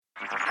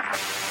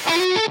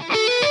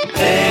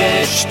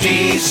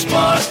HT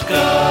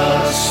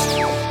Smartcast.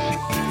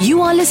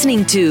 You are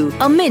listening to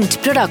a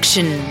Mint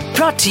production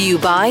brought to you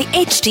by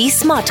HT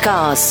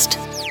Smartcast.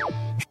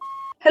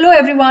 Hello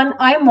everyone,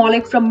 I am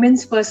Maulik from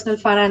Mint's personal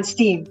finance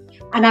team,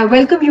 and I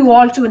welcome you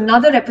all to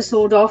another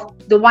episode of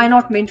the Why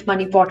Not Mint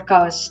Money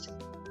podcast.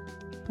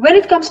 When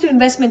it comes to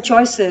investment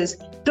choices,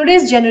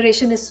 today's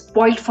generation is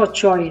spoiled for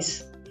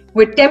choice.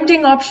 With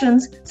tempting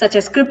options such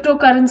as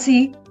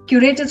cryptocurrency,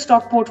 curated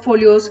stock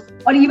portfolios,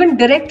 or even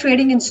direct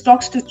trading in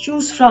stocks to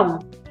choose from,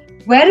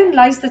 wherein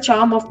lies the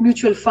charm of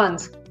mutual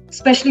funds,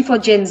 especially for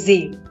Gen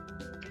Z?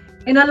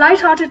 In a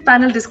light-hearted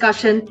panel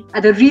discussion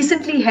at the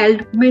recently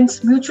held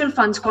Mint's Mutual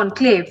Funds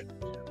Conclave,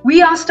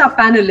 we asked our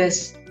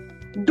panelists,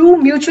 do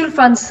mutual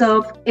funds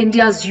serve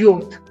India's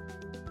youth?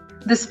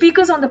 The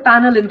speakers on the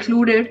panel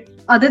included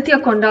Aditya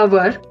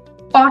Kondawar,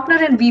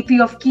 partner and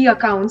VP of Key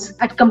Accounts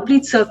at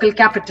Complete Circle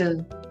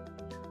Capital;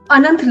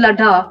 Anant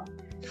Ladha,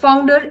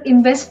 founder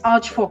Invest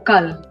Arch for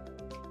Kal;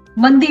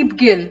 Mandeep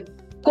Gill,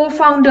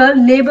 co-founder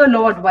Labour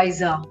Law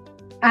Advisor;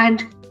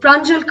 and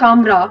Pranjal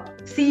Kamra,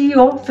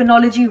 CEO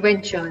Phenology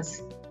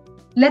Ventures.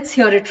 Let's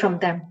hear it from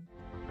them.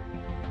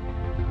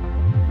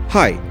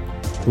 Hi,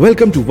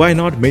 welcome to Why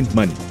Not Mint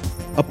Money,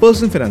 a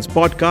personal finance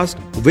podcast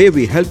where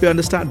we help you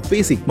understand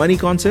basic money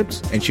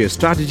concepts and share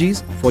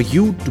strategies for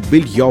you to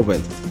build your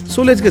wealth.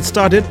 So let's get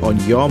started on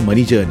your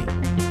money journey.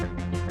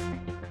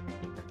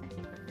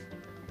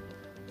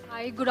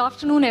 Hi, good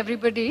afternoon,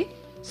 everybody.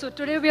 So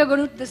today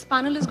this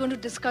panel is going to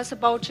discuss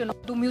about,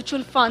 do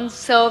mutual funds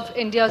serve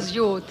India's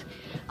youth?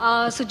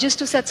 So just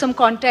to set some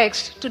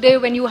context, today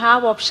when you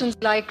have options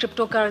like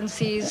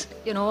cryptocurrencies,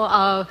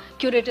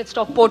 curated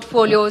stock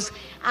portfolios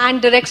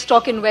and direct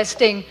stock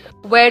investing,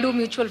 where do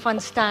mutual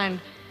funds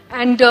stand?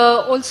 And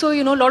also,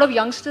 a lot of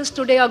youngsters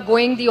today are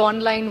going the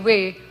online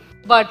way,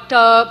 but,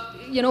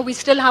 we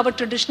still have a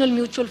traditional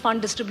mutual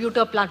fund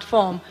distributor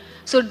platform.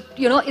 So,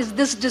 is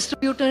this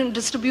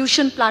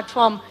distribution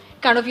platform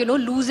kind of,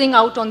 losing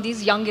out on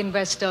these young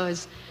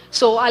investors?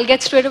 So I'll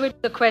get straight away to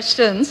the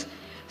questions.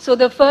 So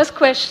the first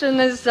question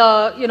is,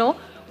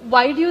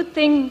 why do you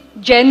think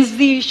Gen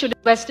Z should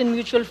invest in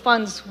mutual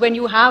funds when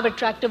you have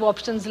attractive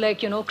options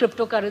like,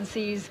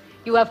 cryptocurrencies,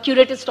 you have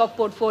curated stock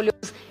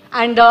portfolios,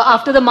 and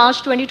after the March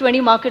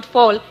 2020 market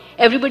fall,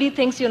 everybody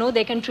thinks,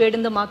 they can trade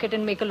in the market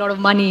and make a lot of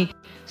money.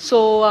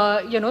 So,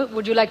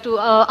 would you like to,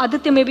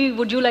 Aditya, maybe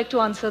would you like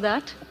to answer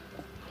that?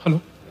 Hello.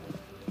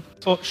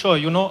 So, sure,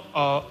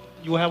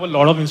 you have a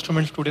lot of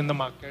instruments today in the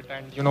market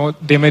and,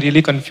 they may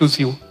really confuse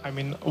you. I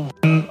mean,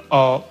 one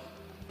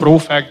pro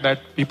fact that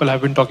people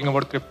have been talking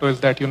about crypto is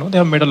that, they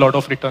have made a lot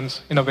of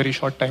returns in a very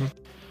short time.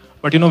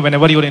 But,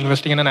 whenever you're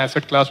investing in an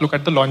asset class, look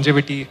at the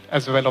longevity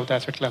as well of the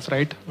asset class,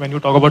 right? When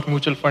you talk about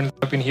mutual funds,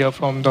 they've been here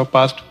from the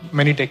past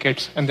many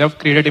decades and they have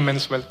created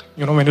immense wealth,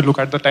 when you look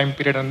at the time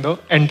period and the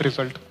end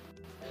result.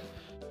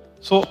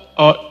 So,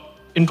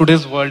 in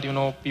today's world,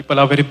 people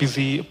are very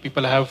busy,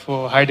 people have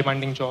high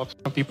demanding jobs,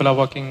 people are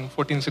working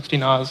 14,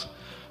 16 hours.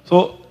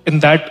 So in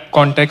that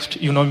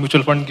context,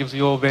 mutual fund gives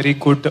you a very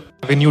good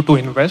avenue to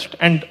invest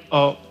and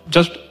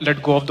just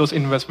let go of those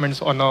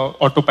investments on a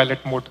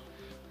autopilot mode.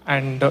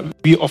 And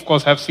we, of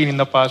course, have seen in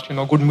the past,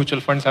 good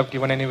mutual funds have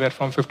given anywhere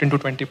from 15 to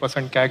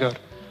 20% CAGR.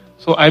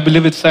 So I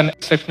believe it's an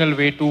exceptional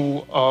way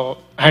to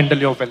handle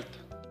your wealth.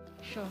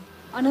 Sure.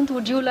 Anand,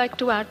 would you like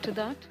to add to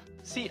that?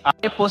 See,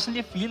 I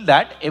personally feel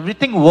that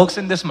everything works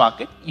in this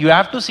market. You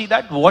have to see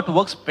that what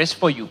works best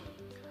for you.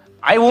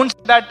 I won't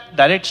say that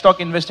direct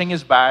stock investing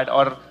is bad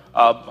or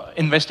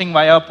investing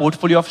via a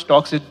portfolio of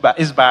stocks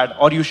is bad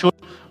or you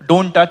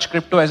don't touch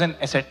crypto as an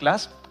asset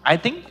class. I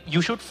think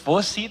you should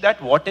first see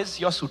that what is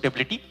your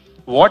suitability,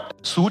 what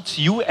suits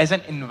you as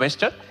an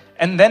investor,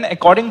 and then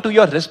according to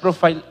your risk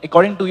profile,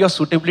 according to your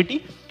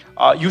suitability,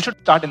 you should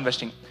start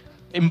investing.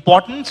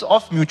 Importance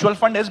of mutual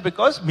fund is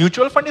because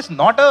mutual fund is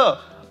not a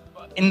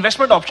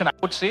investment option. I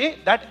would say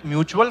that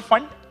mutual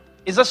fund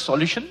is a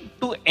solution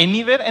to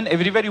anywhere and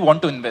everywhere you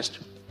want to invest.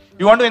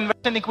 You want to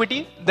invest in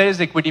equity, there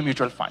is equity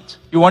mutual funds.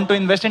 You want to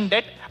invest in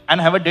debt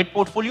and have a debt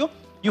portfolio,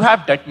 you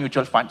have debt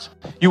mutual funds.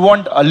 You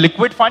want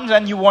liquid funds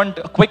and you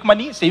want quick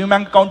money, saving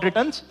bank account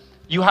returns,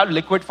 you have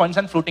liquid funds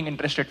and floating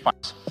interest rate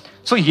funds.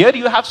 So here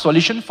you have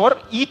solution for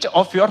each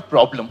of your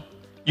problem.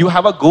 You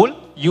have a goal,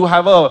 you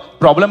have a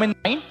problem in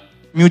mind,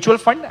 mutual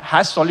fund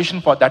has solution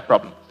for that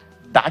problem.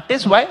 That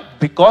is why,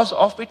 because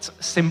of its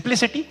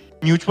simplicity,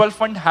 mutual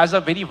fund has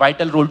a very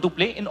vital role to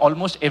play in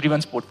almost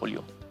everyone's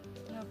portfolio.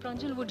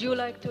 Pranjal, would you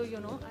like to, add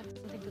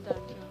something to that?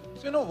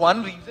 Yeah. So,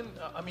 one reason,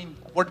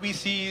 what we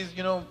see is,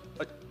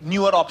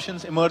 newer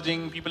options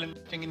emerging, people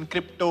investing in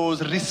cryptos,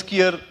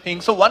 riskier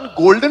things. So, one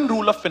golden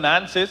rule of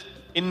finance is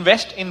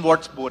invest in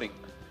what's boring.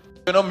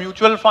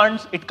 Mutual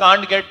funds, it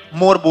can't get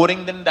more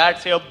boring than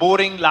that. Say a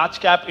boring large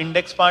cap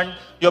index fund,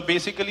 you're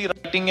basically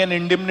writing an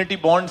indemnity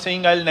bond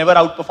saying I'll never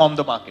outperform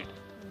the market.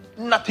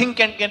 Nothing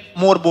can get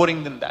more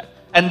boring than that.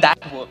 And that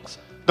works.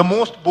 The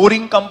most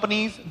boring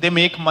companies, they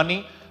make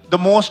money. The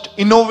most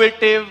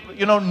innovative,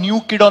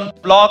 new kid on the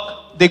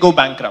block, they go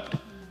bankrupt.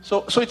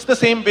 So it's the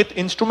same with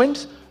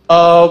instruments.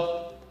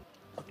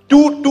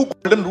 two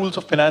golden rules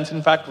of finance.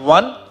 In fact,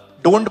 one,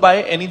 don't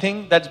buy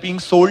anything that's being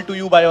sold to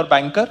you by your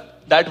banker.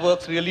 That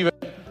works really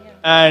well.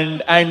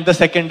 And the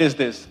second is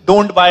this: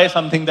 don't buy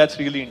something that's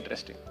really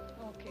interesting.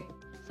 Okay.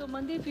 So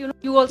Mandeep,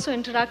 you also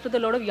interact with a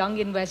lot of young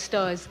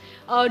investors.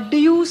 Do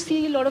you see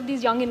a lot of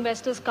these young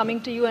investors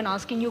coming to you and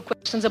asking you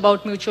questions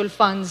about mutual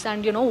funds?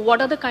 And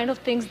what are the kind of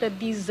things that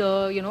these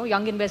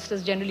young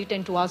investors generally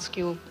tend to ask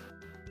you?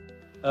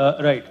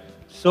 Right.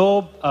 So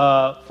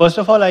first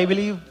of all, I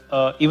believe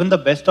even the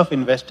best of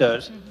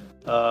investors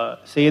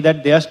say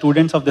that they are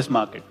students of this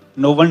market.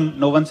 No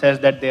one says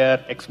that they are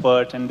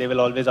experts and they will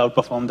always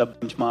outperform the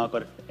benchmark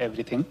or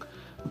everything.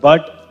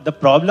 But the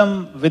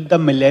problem with the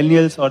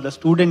millennials or the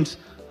students,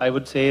 I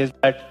would say, is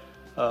that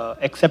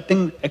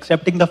accepting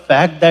the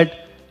fact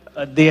that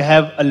they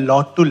have a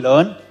lot to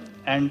learn,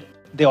 and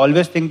they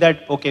always think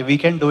that, okay, we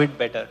can do it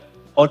better,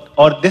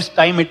 or this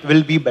time it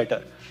will be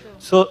better. Sure.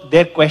 So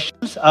their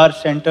questions are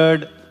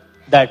centered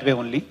that way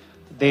only.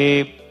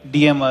 They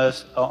DM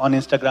us on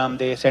Instagram,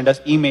 they send us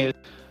emails,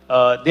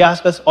 they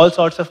ask us all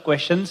sorts of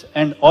questions,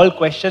 and all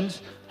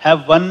questions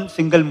have one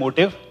single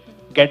motive: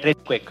 get rich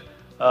quick.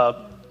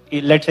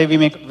 Let's say we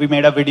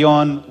made a video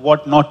on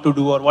what not to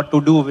do or what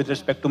to do with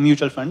respect to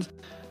mutual funds.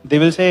 They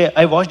will say,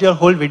 I watched your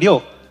whole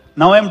video,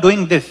 now I'm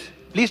doing this,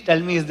 please tell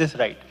me, is this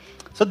right?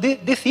 So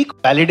they seek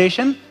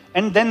validation,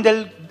 and then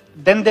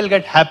they'll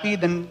get happy,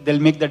 then they'll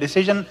make the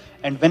decision,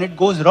 and when it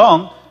goes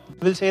wrong,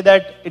 they will say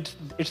that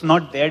it's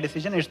not their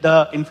decision, it's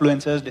the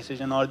influencer's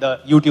decision or the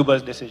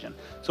YouTuber's decision.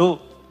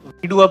 So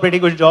we do a pretty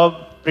good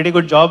job.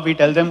 We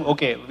tell them,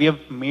 okay, we have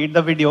made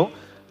the video,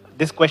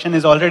 this question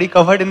is already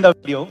covered in the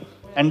video,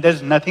 and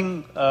there's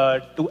nothing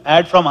to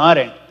add from our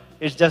end.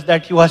 It's just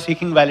that you are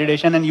seeking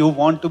validation and you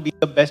want to be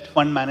the best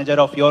fund manager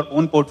of your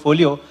own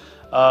portfolio.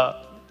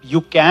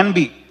 You can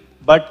be,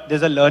 but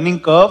there's a learning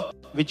curve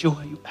which you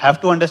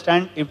have to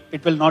understand.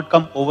 It will not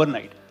come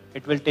overnight.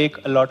 It will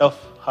take a lot of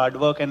hard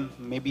work and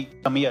maybe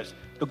some years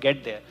to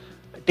get there.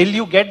 Till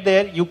you get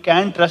there, you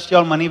can trust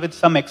your money with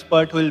some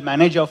expert who will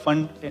manage your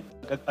fund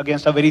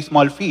against a very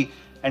small fee,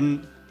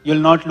 and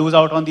you'll not lose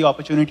out on the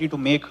opportunity to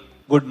make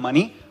good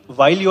money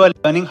while you are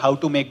learning how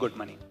to make good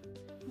money.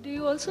 Do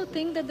you also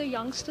think that the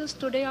youngsters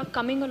today are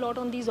coming a lot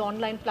on these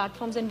online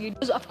platforms and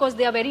videos? Of course,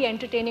 they are very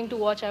entertaining to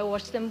watch. I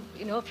watched them,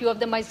 a few of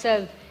them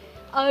myself.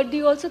 Do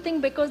you also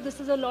think because this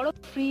is a lot of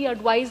free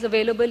advice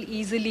available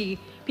easily,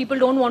 people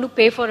don't want to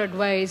pay for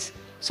advice?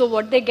 So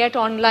what they get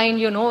online,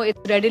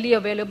 it's readily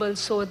available,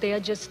 so they are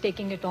just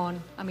taking it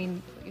on. I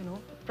mean,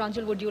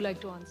 Pranjal, would you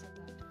like to answer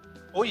that?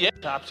 Oh yes,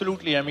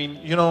 absolutely. I mean,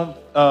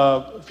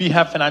 we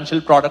have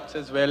financial products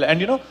as well.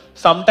 And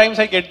sometimes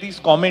I get these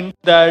comments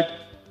that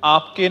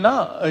aapke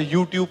na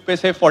YouTube pe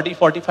say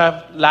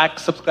 40-45 lakh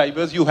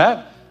subscribers you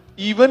have.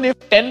 Even if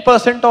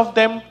 10% of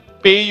them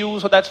pay you,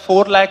 so that's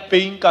 4 lakh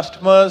paying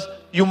customers,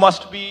 you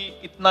must be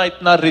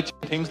itna rich,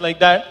 things like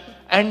that.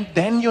 And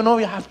then, you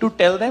have to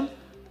tell them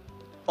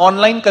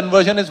online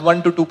conversion is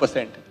 1 to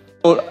 2%.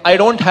 So I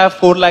don't have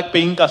 4 lakh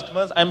paying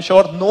customers. I'm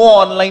sure no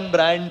online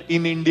brand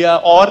in India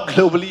or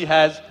globally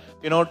has,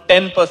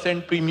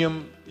 10%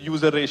 premium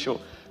user ratio.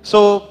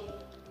 So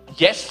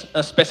yes,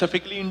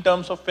 specifically in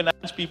terms of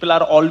finance, people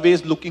are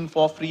always looking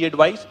for free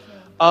advice.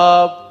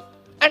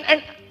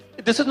 And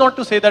this is not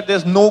to say that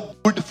there's no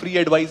good free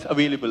advice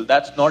available.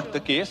 That's not the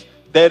case.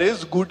 There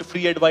is good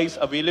free advice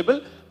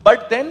available.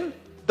 But then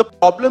the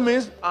problem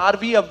is, are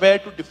we aware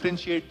to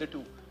differentiate the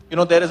two?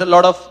 There is a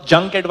lot of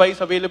junk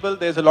advice available.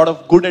 There's a lot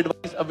of good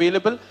advice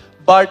available.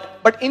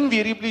 But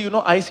invariably,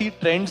 I see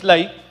trends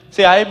like,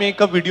 say I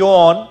make a video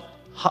on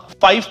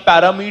 5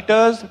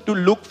 parameters to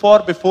look for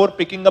before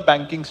picking a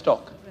banking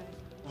stock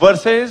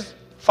versus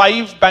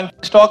 5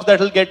 banking stocks that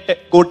will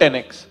go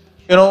 10x.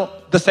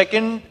 The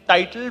second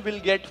title will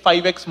get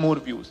 5x more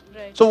views.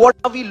 Right. So what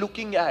are we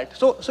looking at?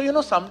 So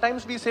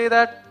sometimes we say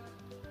that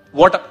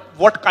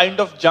what kind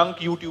of junk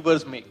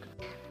YouTubers make?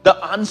 The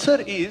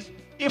answer is,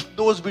 if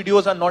those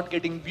videos are not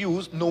getting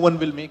views, no one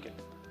will make it.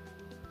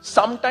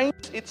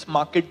 Sometimes it's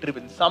market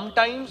driven.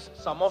 Sometimes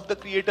some of the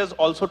creators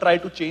also try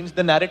to change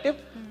the narrative.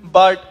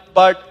 But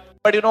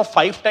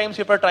 5 times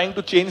if you're trying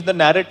to change the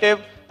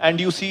narrative and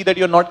you see that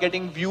you're not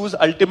getting views,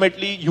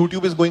 ultimately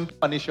YouTube is going to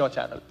punish your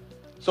channel.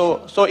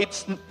 So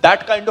it's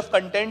that kind of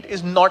content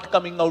is not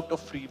coming out of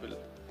free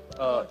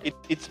will.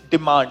 It's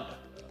demand.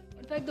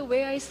 In fact, the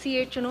way I see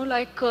it,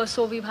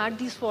 so we've had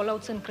these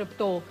fallouts in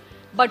crypto,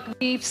 but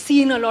we've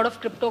seen a lot of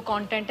crypto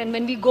content, and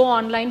when we go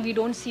online, we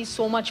don't see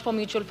so much for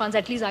mutual funds.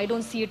 At least I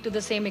don't see it to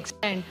the same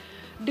extent.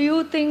 Do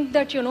you think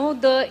that,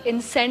 the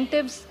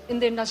incentives in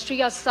the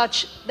industry are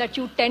such that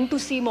you tend to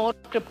see more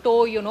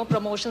crypto,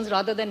 promotions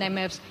rather than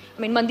MFs? I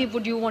mean, Mandeep,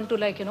 would you want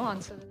to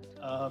answer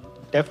that?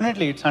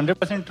 Definitely, it's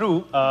 100%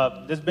 true.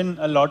 There's been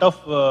a lot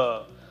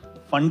of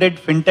funded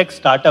fintech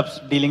startups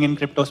dealing in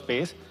crypto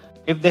space.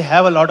 If they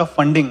have a lot of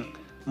funding,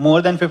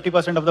 more than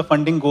 50% of the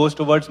funding goes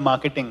towards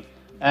marketing.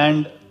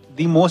 And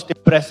the most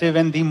impressive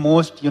and the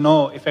most,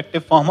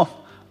 effective form of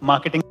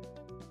marketing.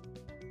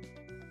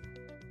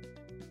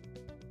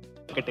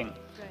 Right.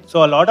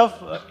 So a lot of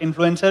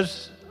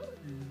influencers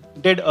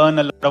did earn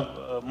a lot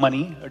of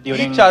money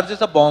during. He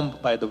charges a bomb,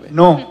 by the way.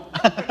 No,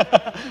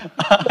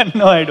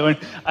 no, I don't.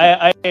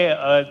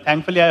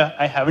 Thankfully,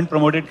 I haven't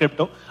promoted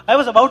crypto. I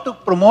was about to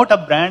promote a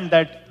brand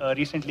that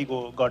recently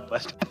got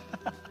bust.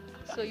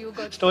 So you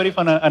got Story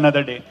for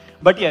another day.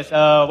 But yes,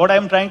 what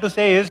I'm trying to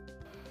say is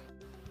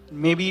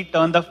maybe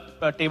turn the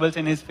tables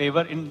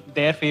in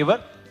their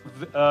favor.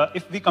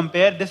 If we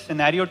compare this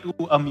scenario to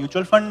a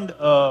mutual fund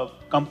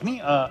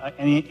company,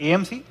 an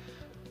AMC,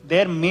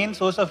 their main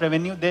source of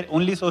revenue, their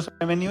only source of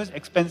revenue is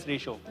expense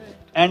ratio. Right.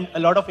 And a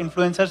lot of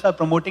influencers are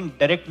promoting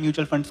direct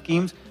mutual fund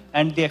schemes,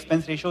 and the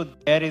expense ratio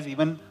there is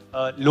even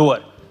lower.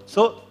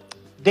 So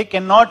they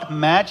cannot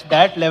match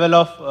that level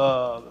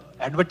of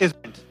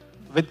advertisements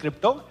with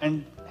crypto,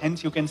 and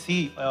hence you can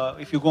see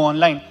if you go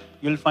online,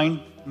 you'll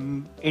find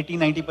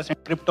 80-90%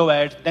 crypto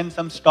ads, then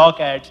some stock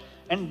ads,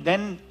 and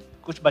then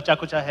कुछ बचा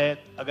कुचा है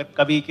अगर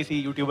कभी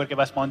किसी YouTuber के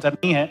पास sponsor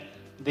नहीं है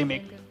they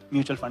make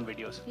mutual fund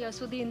videos. Yeah,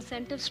 so the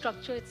incentive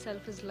structure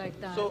itself is like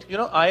that.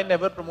 So, I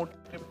never promote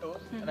cryptos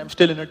and I'm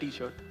still in a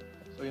t-shirt.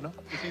 So, you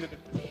see the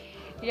difference.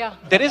 Yeah.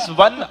 There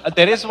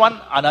is one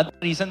another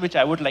reason which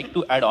I would like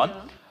to add on.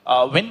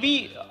 When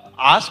we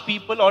ask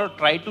people or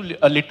try to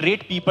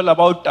literate people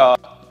about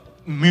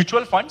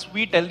mutual funds,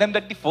 we tell them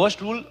that the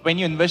first rule when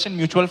you invest in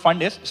mutual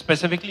fund is,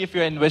 specifically if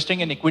you are investing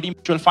in equity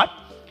mutual fund,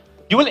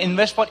 you will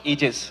invest for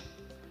ages.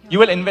 You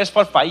will invest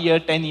for 5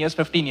 years, 10 years,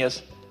 15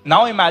 years.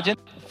 Now imagine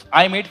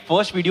I made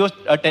first videos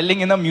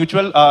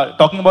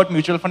talking about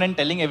mutual fund and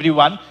telling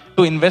everyone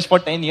to invest for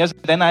 10 years.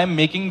 Then I am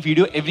making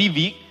video every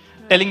week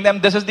telling them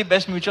this is the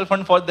best mutual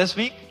fund for this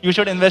week. You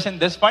should invest in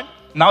this fund.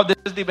 Now this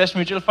is the best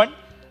mutual fund.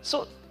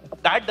 So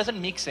that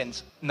doesn't make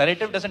sense.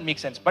 Narrative doesn't make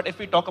sense. But if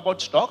we talk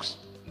about stocks,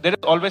 there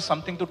is always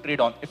something to trade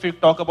on. If we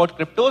talk about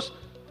cryptos,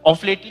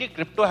 of lately,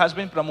 crypto has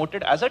been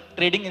promoted as a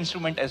trading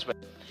instrument as well.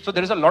 So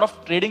there is a lot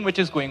of trading which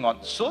is going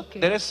on. So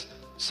there is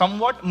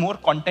somewhat more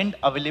content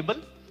available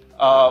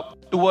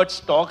towards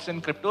stocks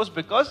and cryptos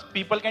because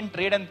people can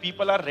trade and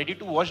people are ready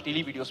to watch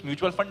daily videos.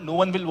 Mutual fund, no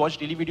one will watch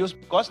daily videos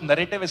because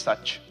narrative is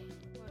such.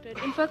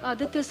 In fact,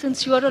 Aditya,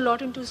 since you are a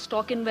lot into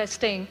stock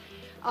investing,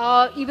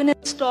 even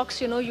in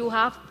stocks, you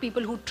have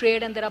people who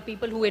trade and there are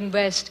people who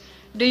invest.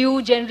 Do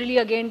you generally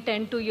again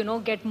tend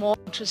to, get more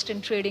interest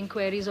in trading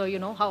queries or,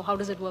 how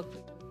does it work?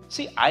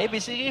 See, I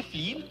basically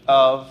feel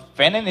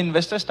when an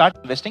investor starts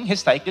investing,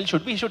 his cycle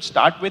he should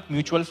start with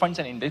mutual funds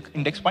and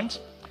index funds.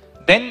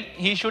 Then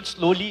he should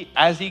slowly,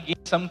 as he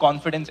gains some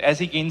confidence, as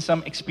he gains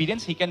some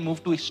experience, he can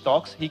move to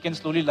stocks. He can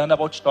slowly learn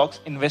about stocks,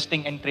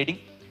 investing and trading.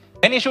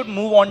 Then he should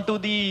move on to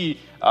the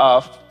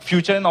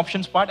future and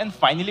options part, and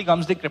finally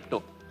comes the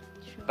crypto.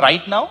 Sure.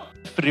 Right now,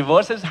 if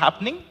reverse is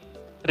happening,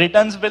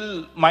 returns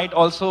might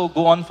also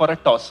go on for a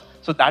toss.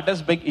 So that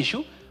is big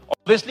issue.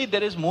 Obviously,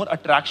 there is more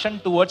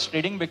attraction towards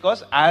trading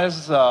because,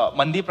 as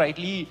Mandeep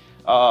rightly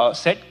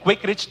said,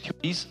 quick rich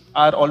theories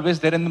are always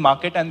there in the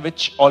market and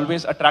which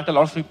always attract a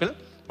lot of people.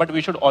 But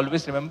we should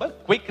always remember,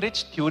 quick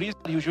rich theories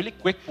are usually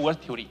quick poor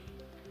theory.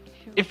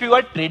 Sure. If you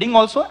are trading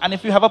also and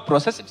if you have a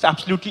process, it's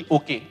absolutely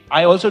okay.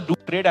 I also do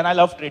trade and I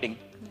love trading.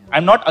 Yeah.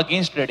 I'm not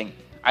against trading.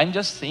 I'm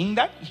just saying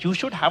that you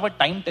should have a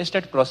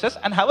time-tested process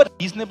and have a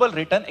reasonable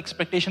return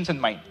expectations in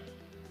mind.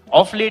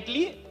 Of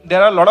lately,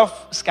 there are a lot of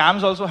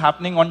scams also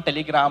happening on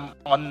Telegram,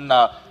 on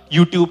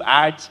YouTube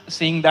ads,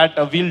 saying that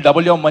we'll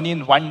double your money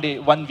in 1 day,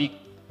 1 week.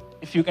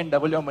 If you can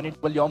double your money,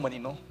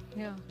 no?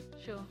 Yeah,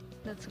 sure.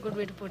 That's a good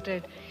way to put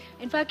it.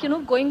 In fact,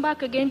 going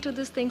back again to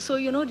this thing, so,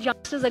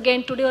 youngsters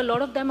again, today a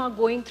lot of them are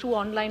going through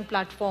online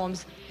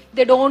platforms.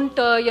 They don't,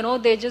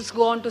 they just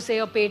go on to say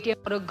a Paytm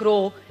or a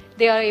Grow.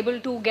 They are able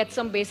to get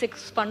some basic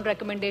fund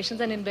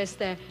recommendations and invest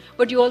there.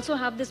 But you also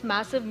have this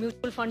massive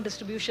mutual fund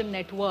distribution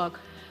network.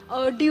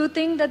 Do you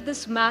think that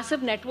this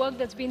massive network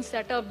that's been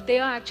set up, they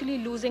are actually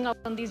losing out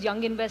on these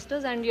young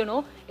investors and,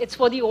 it's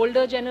for the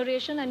older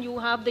generation and you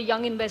have the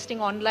young investing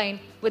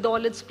online with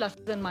all its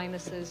pluses and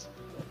minuses?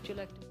 Would you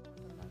like to?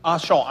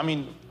 Sure. I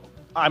mean,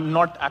 I'm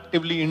not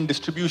actively in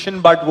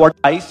distribution, but what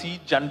I see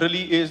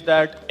generally is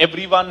that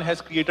everyone has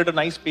created a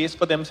nice space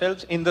for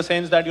themselves in the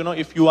sense that,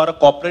 if you are a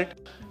corporate,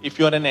 if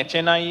you are an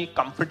HNI,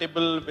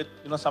 comfortable with,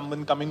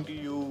 someone coming to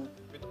you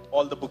with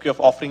all the bouquet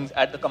of offerings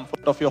at the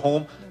comfort of your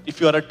home,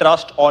 if you are a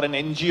trust or an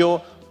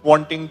NGO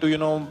wanting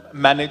to,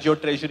 manage your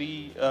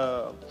treasury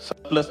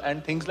surplus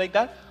and things like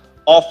that,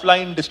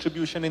 offline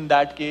distribution in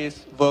that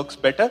case works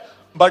better.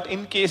 But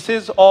in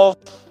cases of,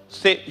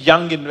 say,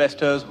 young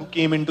investors who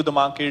came into the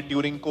market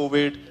during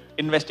COVID,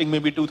 investing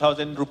maybe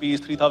 2,000 rupees,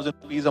 3,000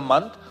 rupees a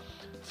month,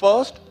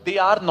 first, they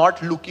are not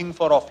looking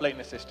for offline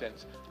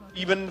assistance.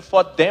 Even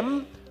for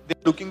them, they're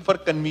looking for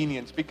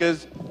convenience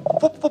because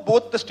for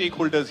both the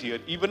stakeholders here,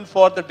 even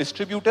for the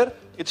distributor,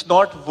 it's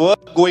not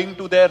worth going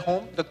to their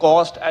home. The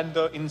cost and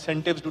the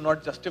incentives do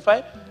not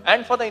justify.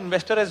 And for the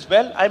investor as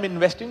well, I'm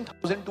investing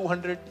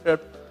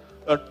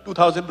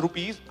 2,000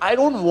 rupees. I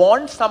don't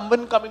want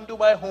someone coming to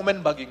my home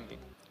and bugging me.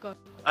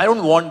 I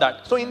don't want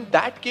that. So in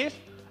that case,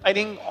 I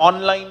think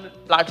online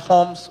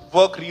platforms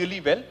work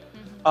really well.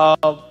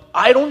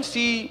 I don't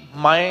see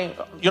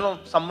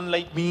someone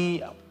like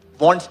me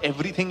wants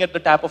everything at the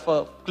tap of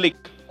a click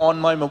on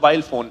my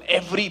mobile phone,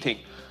 everything.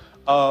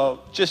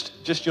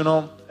 Just you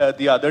know,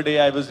 the other day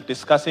I was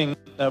discussing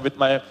with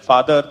my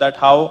father that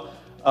how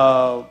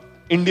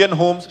Indian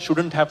homes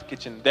shouldn't have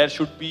kitchen. There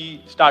should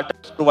be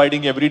startups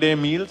providing everyday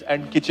meals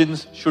and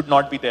kitchens should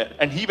not be there.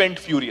 And he went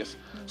furious.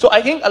 So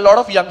I think a lot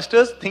of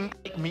youngsters think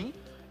like me,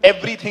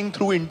 everything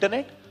through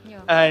internet.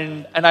 Yeah.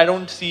 And I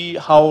don't see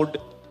how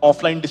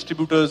offline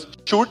distributors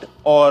should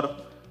or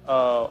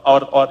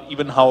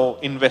even how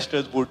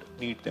investors would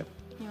need them.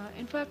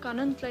 In fact,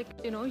 Anand, like,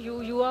 you know,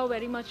 you are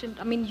very much in,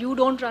 I mean, you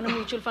don't run a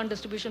mutual fund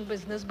distribution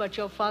business, but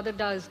your father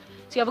does.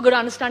 So you have a good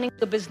understanding of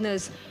the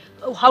business.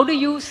 How do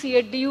you see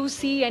it? Do you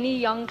see any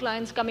young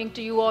clients coming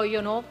to you, or,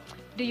 you know,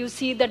 do you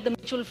see that the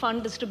mutual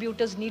fund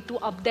distributors need to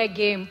up their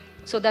game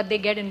so that they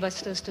get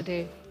investors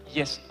today?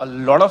 Yes, a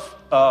lot of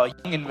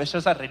young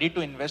investors are ready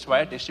to invest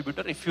via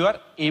distributor if you are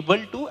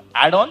able to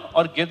add on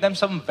or give them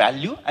some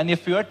value, and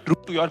if you are true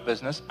to your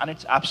business, and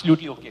it's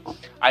absolutely okay.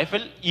 I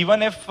feel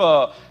even if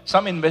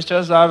some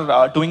investors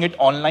are doing it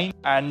online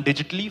and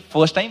digitally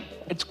first time,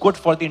 it's good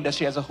for the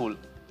industry as a whole.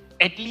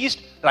 At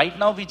least right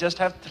now we just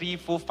have 3,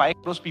 4, 5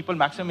 crores people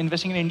maximum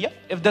investing in India.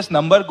 If this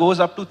number goes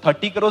up to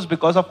 30 crores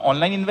because of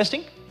online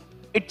investing,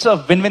 it's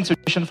a win-win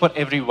situation for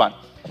everyone.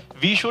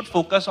 We should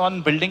focus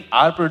on building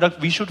our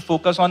product. We should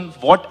focus on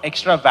what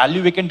extra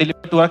value we can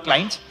deliver to our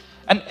clients.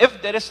 And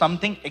if there is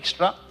something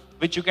extra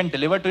which you can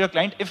deliver to your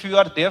client, if you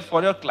are there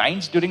for your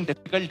clients during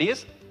difficult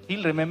days,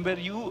 he'll remember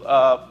you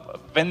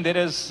when there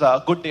is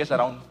good days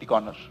around the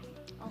corner.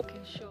 Okay,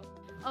 sure.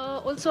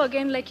 Also,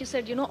 again, like you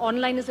said, you know,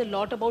 online is a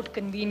lot about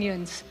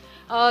convenience.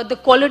 The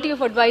quality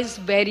of advice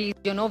varies.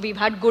 You know, we've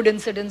had good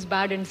incidents,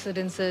 bad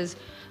incidences.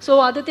 So,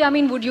 Aditya, I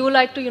mean, would you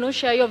like to, you know,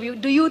 share your view?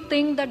 Do you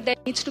think that there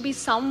needs to be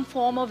some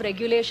form of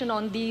regulation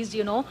on these,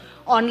 you know,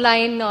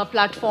 online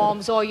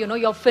platforms, or, you know,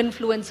 your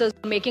finfluencers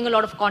making a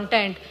lot of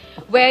content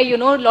where, you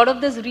know, a lot of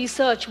this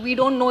research, we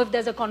don't know if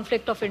there's a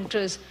conflict of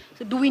interest.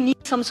 So do we need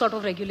some sort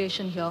of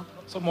regulation here?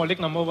 So Maulik,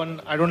 number one,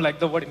 I don't like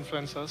the word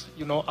influencers.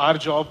 You know, our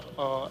job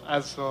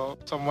as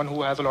someone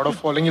who has a lot of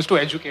following is to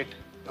educate.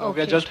 Okay.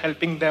 We are just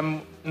helping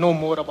them know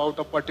more about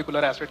a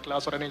particular asset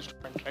class or an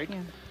instrument, right?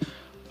 Yeah.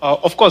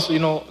 Of course, you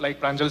know,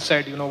 like Pranjal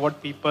said, you know,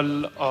 what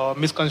people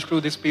misconstrue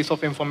this piece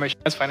of information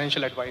as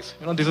financial advice.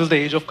 You know, this is the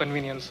age of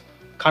convenience.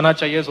 खाना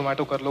चाहिए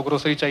Zomato कर लो,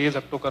 grocery चाहिए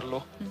Zepto कर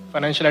लो,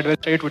 financial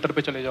advice चाहिए Twitter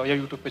पे चले जाओ या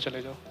YouTube पे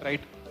चले जाओ,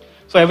 right?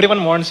 So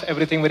everyone wants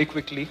everything very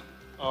quickly.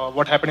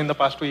 What happened in the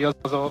past 2 years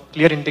was a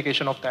clear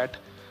indication of that.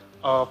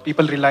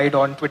 People relied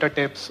on Twitter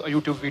tips,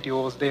 YouTube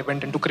videos. They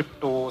went into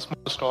crypto,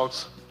 small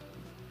stocks,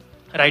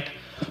 right?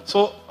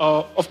 So,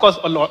 of course,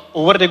 a lot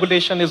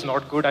over-regulation is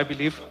not good, I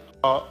believe.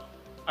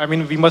 I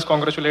mean, we must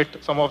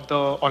congratulate some of the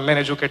online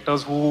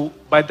educators who,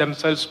 by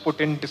themselves,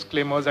 put in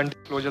disclaimers and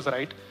disclosures,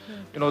 right?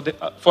 You know,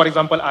 for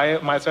example, I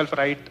myself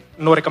write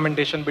no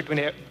recommendation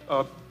between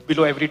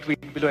below every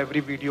tweet, below every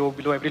video,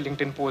 below every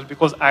LinkedIn post,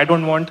 because I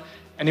don't want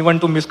anyone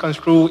to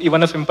misconstrue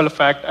even a simple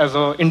fact as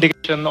an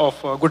indication of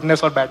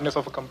goodness or badness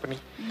of a company.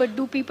 But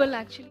do people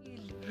actually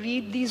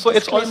read these So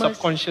disclaimers? it's all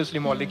subconsciously,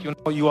 Maulik. You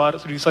know, you are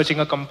researching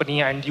a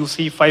company and you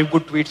see 5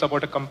 good tweets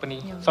about a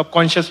company. Yeah.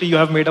 Subconsciously, you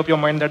have made up your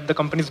mind that the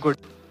company is good,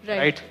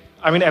 right?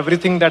 I mean,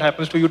 everything that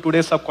happens to you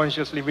today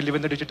subconsciously. We live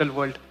in the digital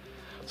world.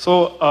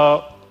 So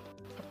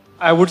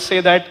I would say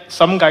that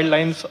some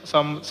guidelines,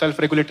 some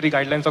self-regulatory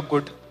guidelines are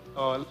good,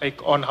 like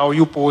on how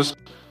you post,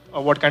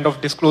 what kind of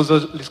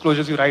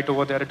disclosures you write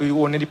over there. Do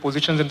you own any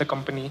positions in the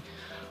company?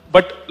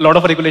 But a lot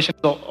of regulation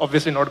is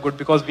obviously not good,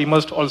 because we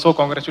must also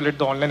congratulate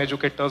the online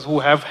educators who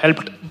have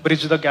helped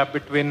bridge the gap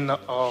between,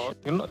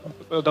 you know,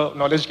 the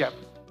knowledge gap.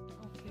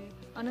 Okay.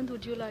 Anand,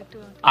 would you like to?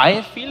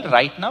 I feel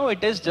right now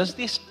it is just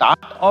the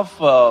start of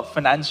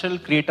financial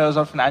creators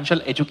or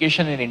financial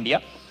education in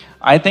India.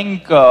 I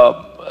think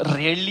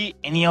rarely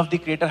any of the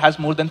creator has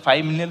more than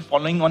 5 million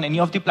following on any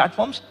of the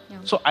platforms. Yeah.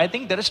 So I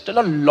think there is still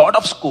a lot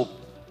of scope.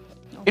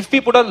 If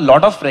we put a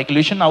lot of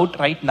regulation out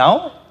right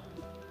now,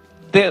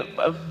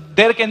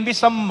 there can be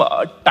some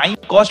time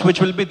cost which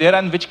will be there,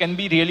 and which can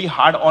be really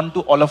hard on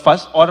to all of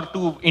us or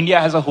to India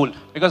as a whole.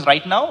 Because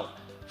right now,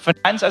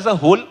 finance as a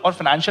whole or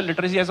financial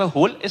literacy as a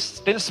whole is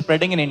still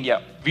spreading in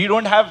India. We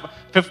don't have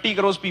 50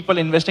 crores people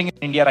investing in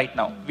India right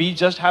now. We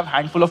just have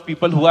handful of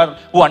people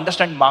who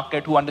understand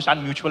market, who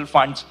understand mutual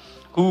funds,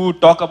 who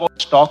talk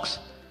about stocks.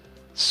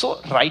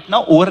 So right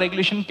now,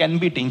 over-regulation can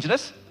be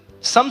dangerous.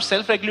 Some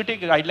self-regulatory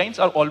guidelines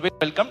are always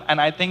welcome, and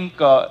I think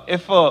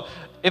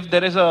if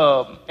there is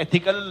a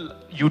ethical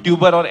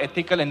YouTuber or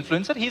ethical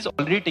influencer, he's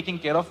already taking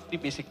care of the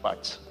basic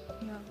parts.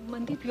 Yeah.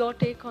 Mandeep, your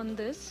take on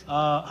this?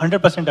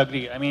 100%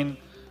 agree. I mean,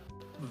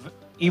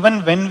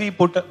 even when we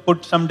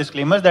put some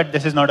disclaimers that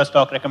this is not a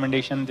stock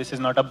recommendation, this is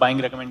not a buying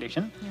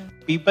recommendation,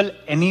 people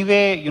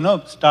anyway, you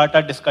know, start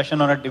a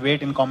discussion or a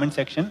debate in comment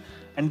section,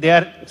 and they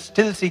are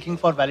still seeking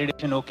for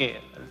validation. Okay,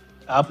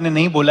 आपने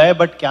नहीं बोला है,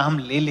 but क्या हम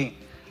ले लें?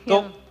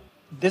 तो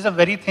there's a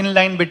very thin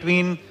line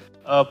between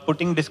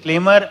putting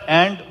disclaimer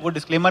and वो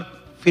disclaimer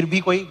फिर भी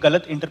कोई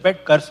गलत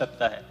interpret कर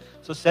सकता है.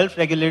 So self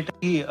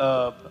regulatory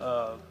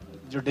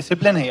जो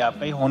discipline है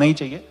आपका ये होना ही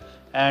चाहिए.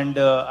 And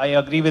I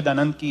agree with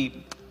Anand कि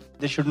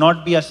there should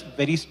not be a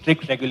very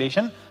strict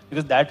regulation,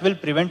 because that will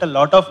prevent a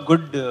lot of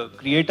good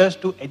creators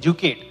to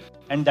educate,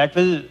 and that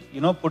will,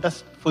 put a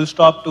full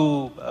stop to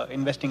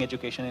investing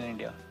education in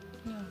India.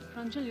 Yeah,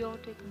 Pranjal, your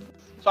take on this?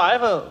 So I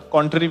have a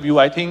contrary view.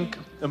 I think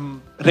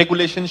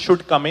regulation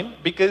should come in,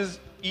 because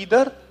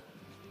either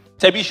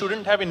SEBI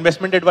shouldn't have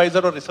investment advisor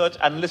or research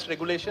analyst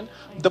regulation.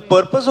 The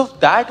purpose of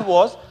that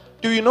was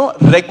to,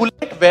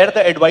 regulate where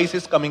the advice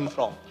is coming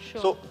from.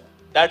 Sure. So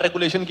that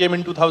regulation came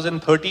in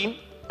 2013.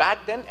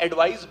 Back then,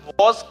 advice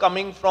was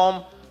coming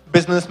from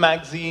business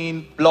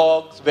magazine,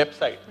 blogs,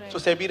 website. Right. So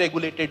SEBI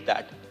regulated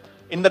that.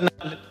 In the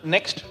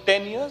next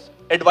 10 years,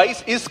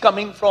 advice is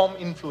coming from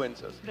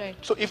influencers. Right.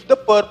 So if the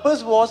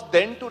purpose was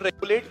then to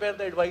regulate where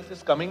the advice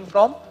is coming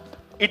from,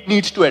 it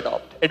needs to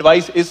adopt.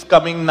 Advice is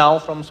coming now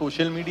from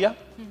social media.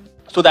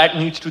 So that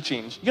needs to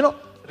change.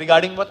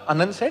 Regarding what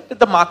Anand said, that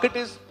the market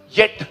is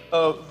yet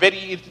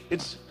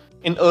it's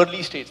in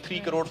early stage, 3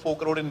 crore, 4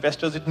 crore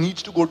investors, it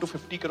needs to go to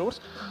 50 crores.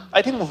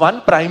 I think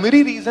one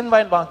primary reason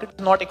why market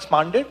is not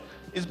expanded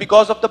is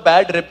because of the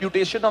bad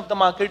reputation of the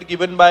market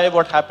given by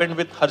what happened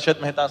with Harshad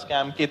Mehta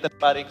scam, Ketan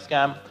Parekh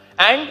scam,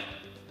 and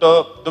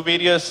the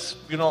various,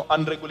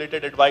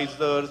 unregulated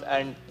advisors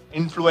and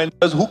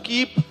influencers who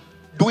keep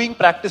doing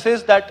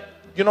practices that,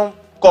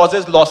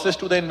 causes losses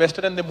to the investor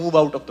and they move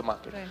out of the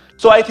market. Right.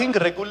 So I think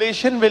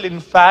regulation will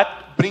in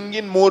fact bring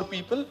in more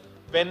people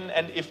when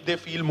and if they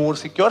feel more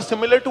secure,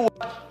 similar to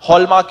what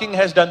hallmarking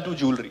has done to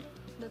jewelry.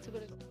 That's a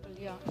good example,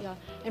 yeah.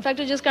 In fact,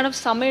 to just kind of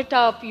sum it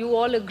up, you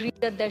all agree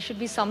that there should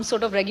be some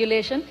sort of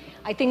regulation.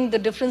 I think the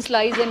difference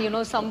lies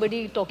in,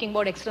 somebody talking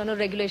about external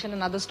regulation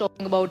and others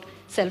talking about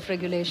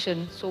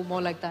self-regulation, so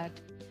more like that.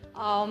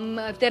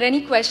 If there are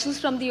any questions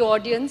from the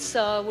audience,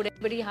 would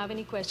anybody have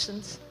any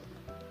questions?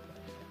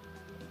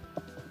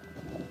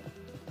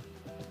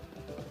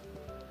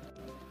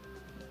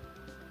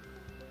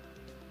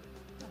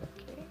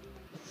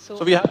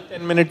 So we have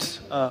 10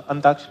 minutes,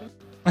 Antakshari.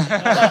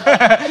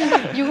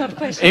 You have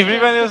questions.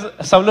 Everyone is,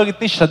 सब लोग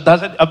इतनी श्रद्धा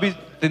से अभी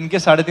दिन के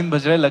 3:30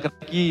 बज रहे, लग रहा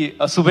है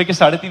कि सुबह के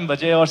 3:30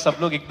 बजे और सब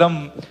लोग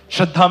एकदम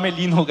श्रद्धा में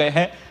लीन हो गए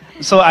हैं.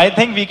 So I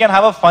think we can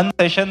have a fun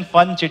session,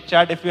 fun chit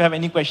chat. If you have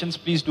any questions,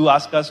 please do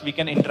ask us. We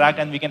can interact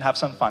and we can have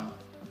some fun.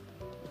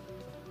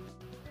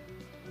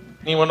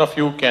 Any one of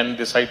you can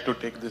decide to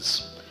take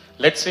this.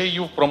 Let's say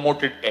you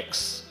promoted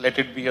X, let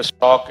it be a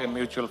stock, a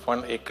mutual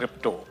fund, a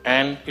crypto,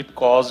 and it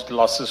caused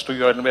losses to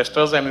your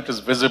investors and it is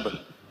visible.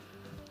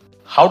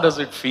 How does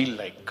it feel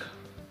like?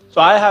 So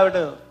I had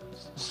a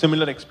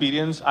similar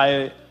experience.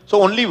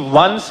 So only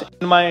once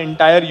in my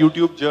entire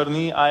YouTube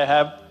journey, I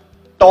have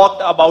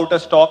talked about a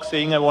stock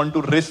saying I want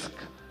to risk.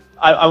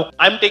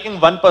 I'm taking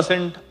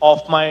 1%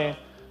 of my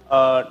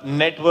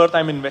net worth.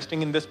 I'm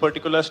investing in this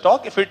particular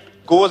stock. If it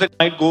goes, it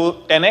might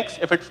go 10x.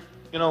 If it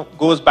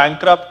goes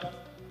bankrupt,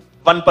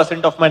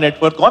 1% of my net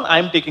worth gone,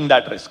 I'm taking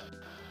that risk.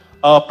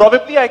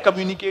 Probably I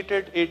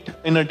communicated it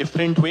in a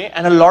different way,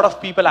 and a lot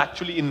of people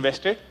actually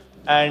invested,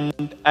 and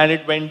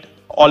it went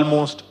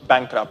almost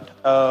bankrupt.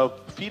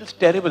 Feels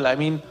terrible. I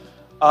mean,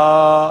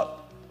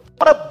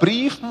 for a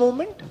brief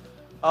moment,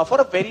 for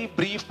a very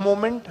brief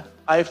moment,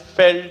 I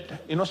felt,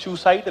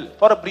 suicidal.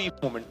 For a brief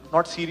moment,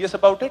 not serious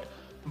about it,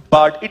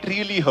 but it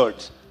really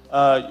hurts.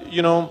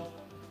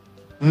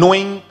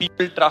 Knowing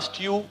people trust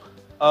you,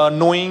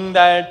 knowing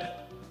that,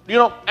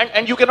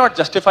 and you cannot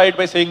justify it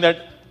by saying that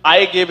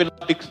I gave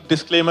enough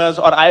disclaimers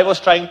or I was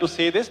trying to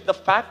say this. The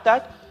fact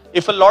that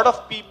if a lot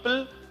of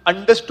people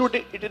understood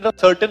it in a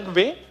certain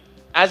way,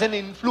 as an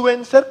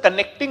influencer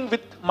connecting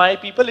with my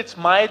people, it's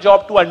my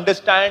job to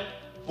understand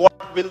what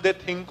will they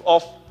think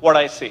of what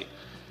I say.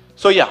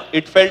 So yeah,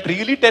 it felt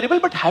really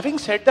terrible. But having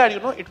said that,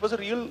 it was a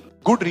real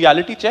good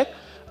reality check.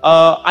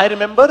 I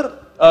remember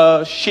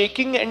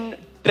shaking and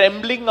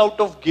trembling out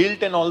of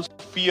guilt and also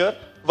fear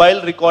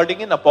while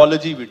recording an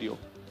apology video.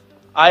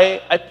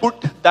 I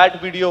put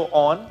that video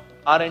on.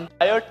 Our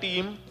entire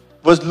team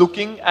was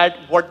looking at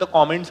what the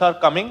comments are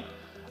coming.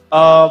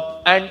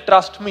 And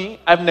trust me,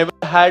 I've never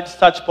had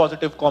such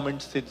positive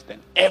comments since then.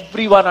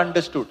 Everyone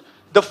understood.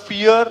 The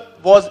fear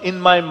was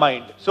in my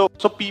mind. So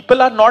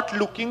people are not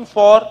looking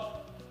for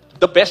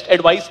the best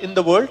advice in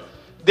the world.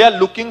 They are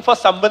looking for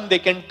someone they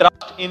can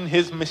trust in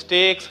his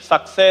mistakes,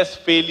 success,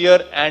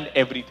 failure, and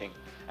everything.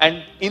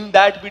 And in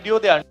that video,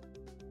 they are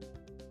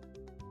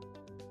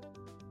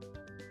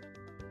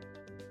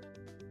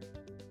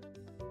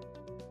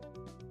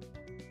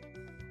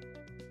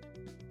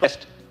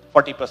best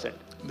 40%.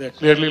 They're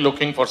clearly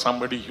looking for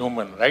somebody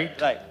human,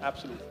 right? Right,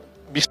 absolutely.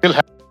 We still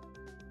have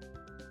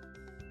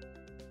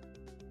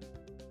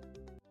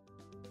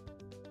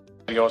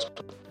yours.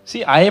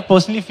 See, I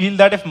personally feel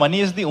that if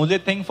money is the only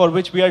thing for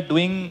which we are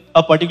doing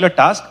a particular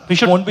task, we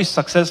won't be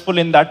successful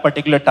in that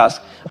particular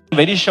task. I'm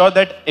very sure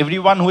that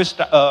everyone who is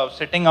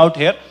sitting out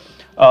here,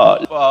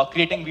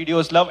 creating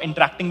videos, love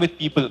interacting with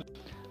people.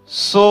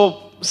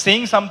 So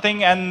saying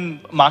something and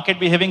market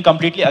behaving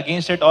completely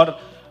against it, or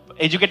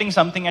educating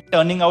something and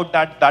turning out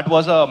that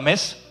was a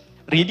miss,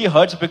 really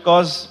hurts,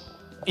 because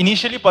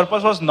initially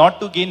purpose was not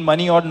to gain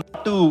money or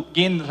not to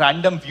gain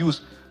random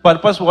views.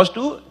 Purpose was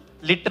to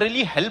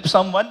literally help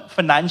someone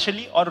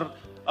financially or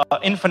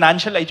in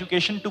financial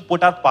education to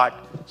put our part.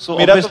 So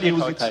मेरा तो obviously it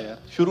views he hurts. था यार.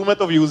 शुरू में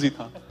तो views ही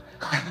था.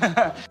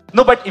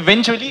 No, but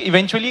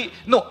eventually,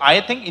 no,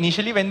 I think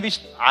initially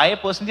I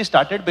personally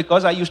started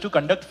because I used to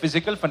conduct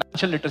physical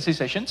financial literacy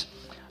sessions.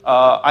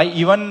 I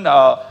even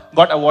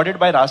got awarded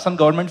by Rajasthan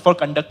government for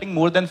conducting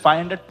more than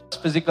 500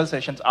 physical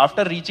sessions.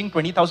 After reaching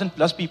 20,000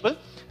 plus people,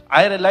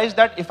 I realized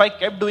that if I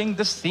kept doing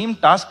this same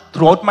task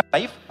throughout my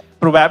life,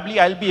 probably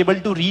I'll be able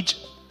to reach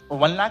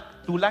 1 lakh,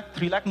 2 lakh,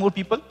 3 lakh more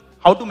people.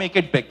 How to make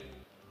it big?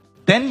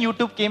 Then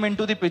YouTube came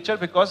into the picture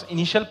because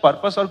initial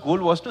purpose or goal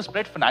was to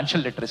spread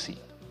financial literacy.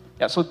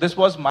 Yeah, so this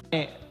was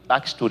my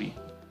backstory.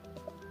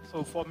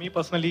 So for me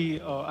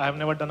personally, I have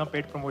never done a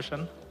paid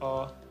promotion.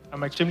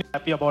 I'm extremely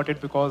happy about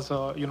it because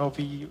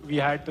we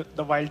had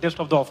the wildest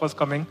of the offers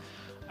coming,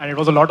 and it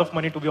was a lot of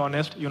money, to be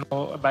honest.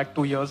 Back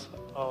 2 years,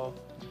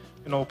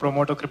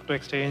 promote a crypto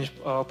exchange,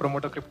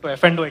 promote a crypto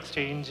F&O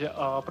exchange,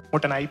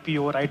 promote an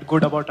IPO, write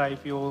good about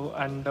IPO,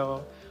 and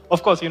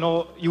of course,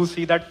 you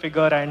see that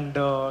figure and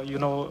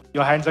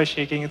your hands are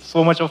shaking. It's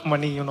so much of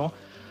money,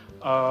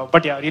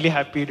 But yeah, really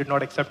happy did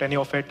not accept any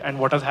of it. And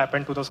what has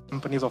happened to those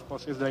companies, of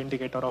course, is the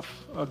indicator of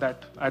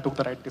that I took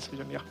the right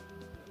decision. Yeah.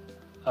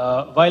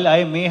 While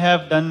I may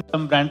have done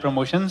some brand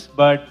promotions,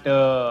 but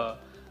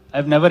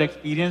I've never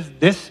experienced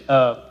this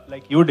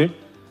like you did.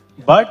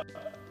 But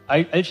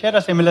I'll share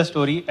a similar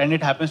story, and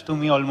it happens to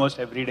me almost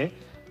every day.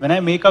 When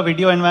I make a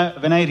video and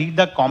when I read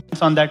the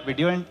comments on that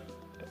video, and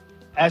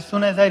as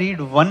soon as I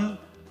read one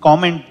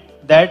comment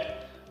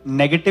that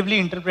negatively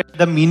interprets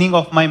the meaning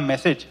of my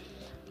message,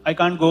 I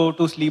can't go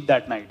to sleep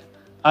that night.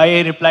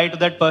 I reply to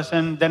that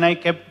person, then I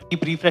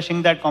keep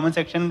refreshing that comment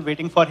section,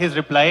 waiting for his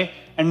reply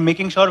and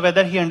making sure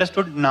whether he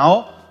understood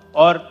now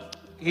or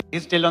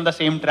he's still on the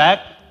same track.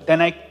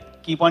 Then I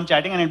keep on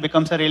chatting and it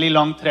becomes a really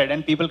long thread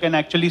and people can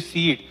actually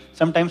see it.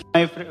 Sometimes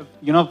my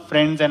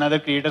friends and other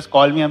creators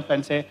call me up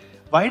and say,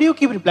 why do you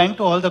keep replying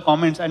to all the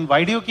comments and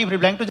why do you keep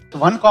replying to just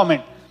one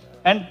comment?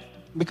 And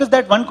because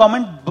that one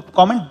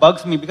comment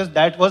bugs me, because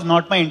that was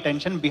not my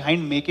intention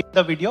behind making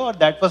the video, or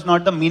that was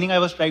not the meaning I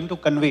was trying to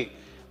convey.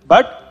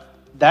 But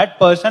that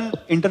person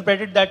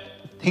interpreted that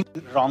thing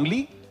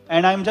wrongly,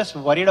 and I'm just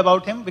worried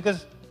about him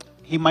because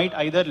he might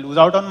either lose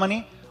out on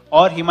money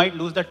or he might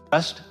lose the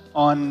trust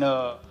on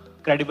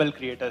credible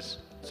creators.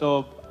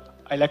 So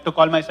I like to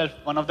call myself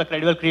one of the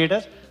credible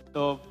creators.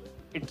 So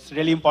it's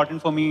really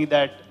important for me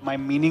that my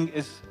meaning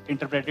is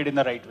interpreted in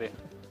the right way.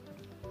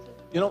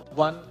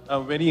 One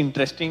very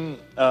interesting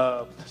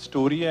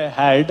story I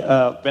had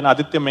when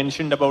Aditya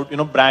mentioned about,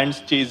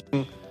 brands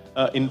chasing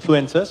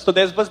influencers. So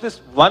there was this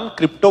one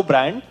crypto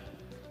brand.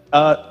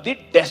 They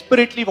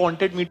desperately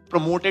wanted me to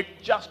promote it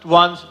just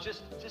once,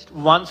 just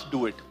once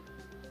do it.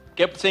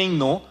 Kept saying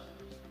no.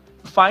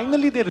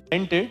 Finally, they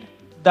relented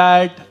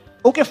that,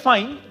 okay,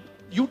 fine,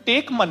 you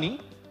take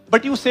money,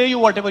 but you say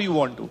whatever you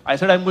want to. I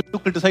said, I'm going to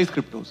criticize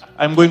cryptos.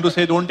 I'm going to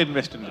say, don't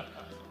invest in it.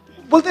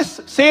 Well, they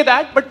say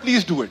that, but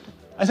please do it.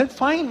 I said,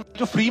 fine,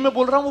 जो free में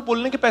बोल रहा हूँ वो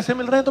बोलने के पैसे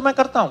मिल रहे हैं तो मैं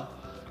करता हूँ.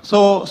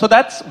 So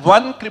that's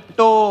one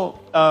crypto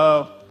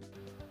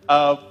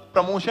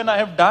promotion I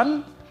have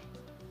done.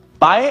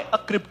 Buy a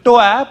crypto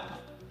app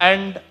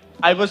and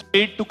I was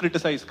paid to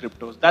criticize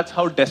cryptos. That's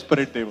how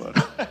desperate they were.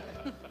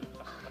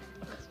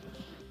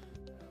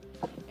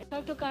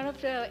 Dr.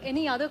 Kanav,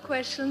 any other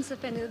questions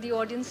if any of the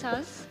audience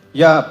has?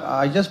 Yeah,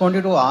 I just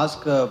wanted to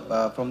ask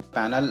from the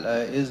panel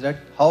is that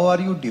how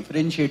are you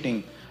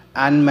differentiating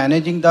and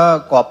managing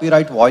the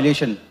copyright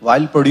violation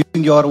while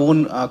producing your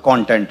own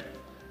content?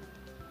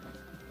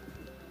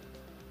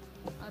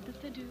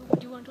 Aditya, do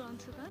you want to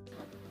answer that?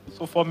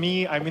 So for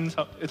me, I mean,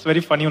 it's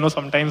very funny,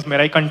 sometimes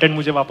मेरा ही content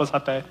मुझे वापस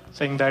आता है,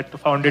 saying that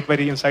found it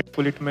very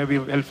insightful, it may be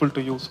helpful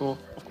to you. So,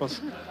 of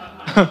course,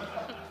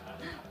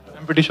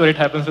 I'm pretty sure it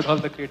happens with all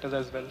the creators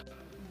as well.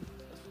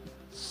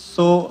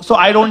 So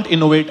I don't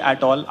innovate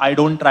at all. I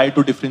don't try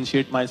to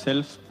differentiate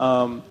myself.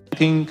 I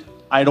think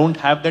I don't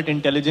have that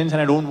intelligence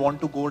and I don't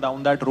want to go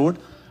down that road.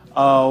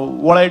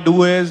 What I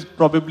do is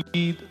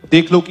probably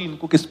देख लो कि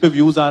इनको किस पे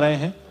views आ रहे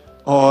हैं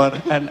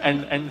और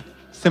and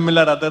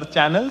similar other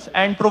channels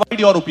and provide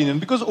your opinion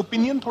because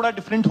opinion थोड़ा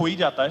different हो ही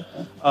जाता है.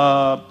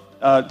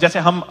 जैसे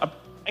हम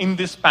in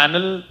this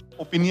panel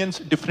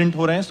opinions different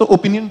हो रहे हैं, so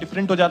opinion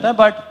different हो जाता है,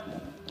 but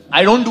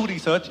I don't do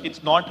research.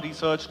 It's not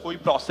research. कोई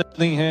process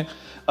नहीं है.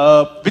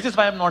 Which is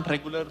why I'm not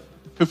regular.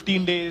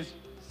 15 days,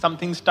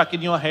 something stuck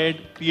in your head,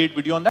 create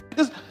video on that.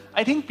 Because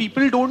I think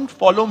people don't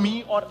follow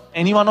me or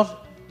any one of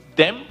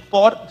them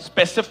for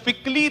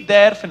specifically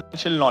their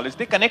financial knowledge.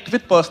 They connect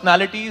with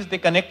personalities, they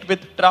connect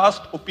with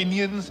trust,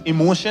 opinions,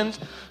 emotions.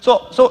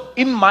 So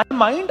in my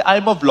mind,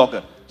 I'm a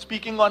vlogger.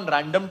 Speaking on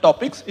random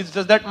topics, it's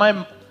just that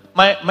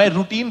my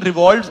routine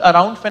revolves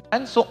around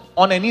finance. So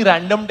on any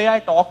random day, I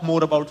talk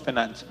more about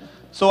finance.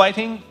 So I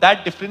think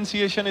that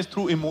differentiation is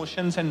through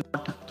emotions and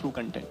not through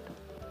content.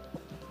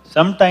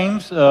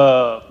 Sometimes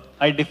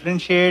I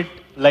differentiate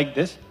like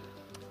this.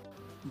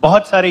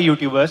 बहुत सारे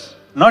YouTubers,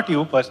 not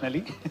you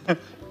personally,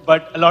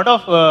 but a lot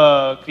of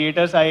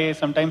creators I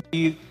sometimes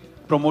see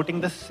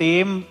promoting the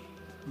same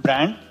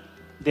brand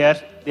they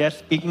are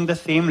speaking the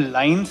same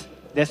lines,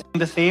 they're saying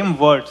the same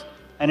words,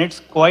 and it's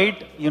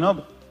quite,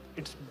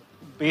 it's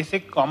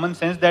basic common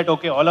sense that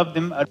okay, all of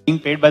them are being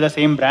paid by the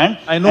same brand.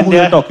 I know who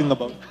you're talking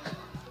about.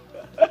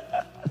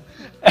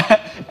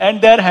 And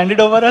they are handed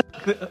over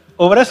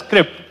a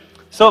script.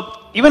 So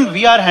even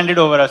we are handed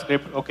over a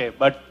script, okay.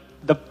 But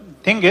the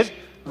thing is,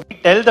 we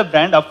tell the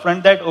brand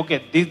upfront that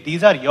okay,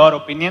 these are your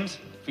opinions,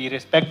 we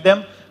respect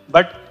them,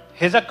 but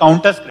here's a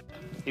counter script.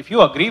 If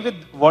you agree with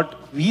what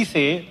we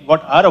say,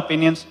 what our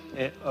opinions,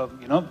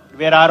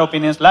 where our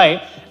opinions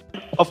lie,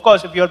 of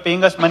course, if you're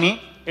paying us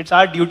money, it's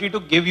our duty to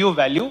give you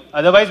value.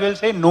 Otherwise, we'll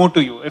say no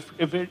to you.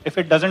 If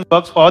it doesn't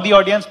work for the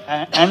audience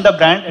and the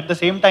brand at the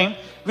same time,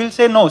 we'll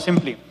say no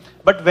simply.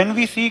 But when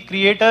we see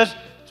creators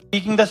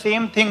speaking the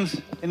same things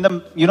in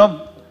the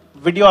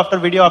video after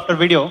video after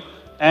video,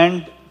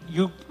 and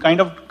you kind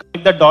of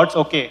connect the dots,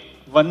 okay,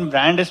 one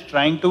brand is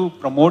trying to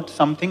promote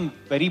something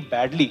very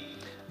badly,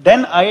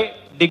 then I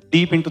dig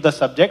deep into the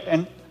subject,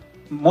 and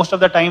most of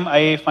the time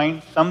I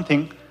find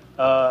something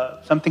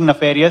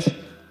nefarious,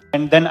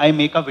 and then I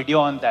make a video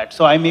on that.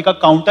 So I make a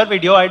counter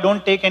video. I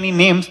don't take any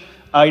names.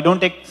 I don't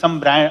take some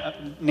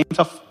names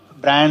of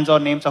brands or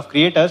names of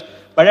creators,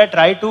 but I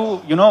try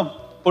to,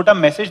 put a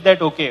message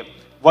that, okay,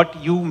 what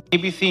you may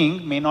be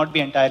seeing may not be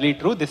entirely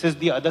true. This is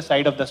the other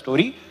side of the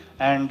story.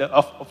 And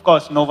of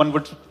course, no one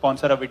would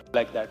sponsor a video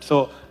like that.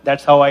 So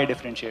that's how I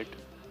differentiate.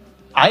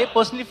 I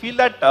personally feel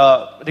that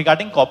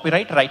regarding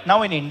copyright, right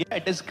now in India,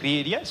 it is grey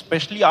area,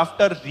 especially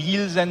after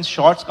reels and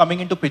shorts coming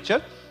into picture.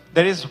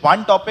 There is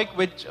one topic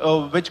which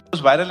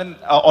goes viral, and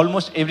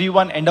almost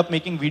everyone end up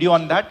making video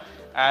on that.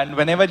 And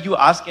whenever you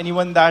ask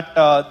anyone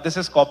that this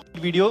is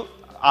copied video,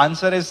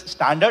 answer is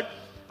standard.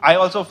 I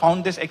also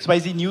found this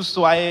XYZ news,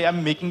 so I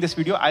am making this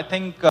video. I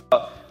think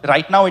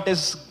right now it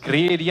is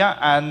grey area,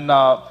 and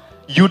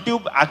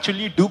YouTube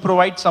actually do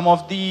provide some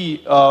of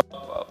the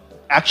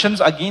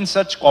actions against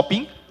such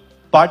copying.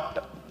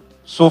 But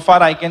so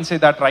far I can say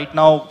that right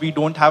now we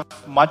don't have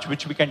much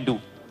which we can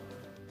do.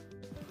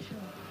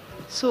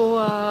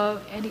 So,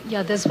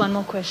 there's one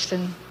more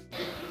question.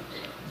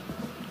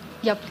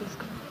 Yeah, please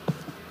go.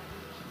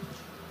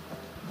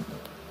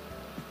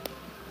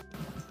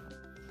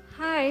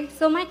 Hi,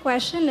 so my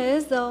question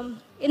is,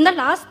 in the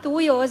last 2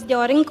 years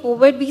during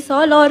COVID, we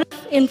saw a lot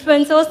of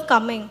influencers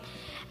coming.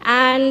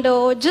 And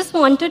just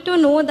wanted to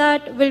know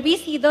that will we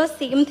see the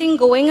same thing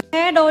going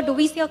ahead, or do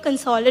we see a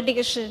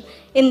consolidation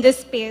in this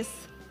space?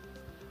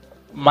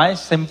 My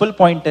simple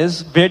point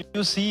is, where do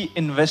you see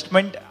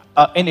investment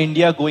in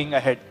India going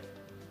ahead?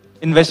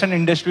 Investment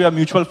industry or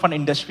mutual fund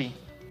industry?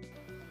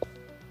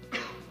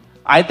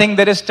 I think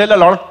there is still a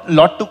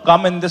lot to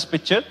come in this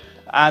picture,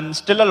 and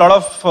still a lot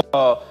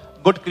of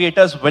good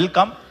creators will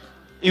come.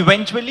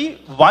 Eventually,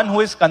 one who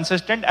is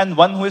consistent and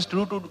one who is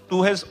true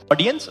to his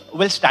audience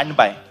will stand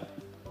by.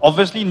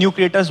 Obviously, new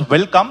creators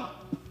will come,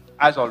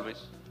 as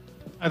always.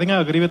 I think I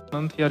agree with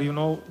Anant here.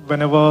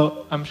 Whenever,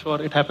 I'm sure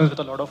it happens with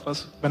a lot of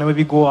us, whenever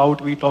we go out,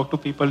 we talk to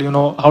people,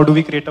 how do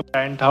we create a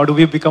brand? How do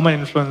we become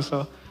an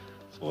influencer?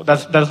 So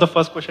that's the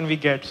first question we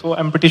get. So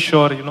I'm pretty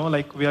sure,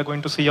 we are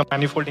going to see a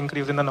manifold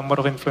increase in the number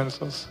of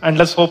influencers. And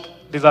let's hope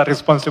these are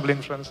responsible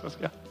influencers.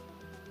 Yeah.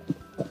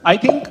 I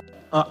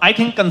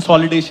think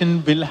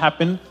consolidation will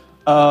happen.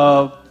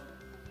 A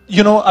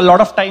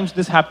lot of times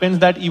this happens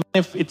that even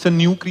if it's a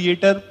new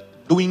creator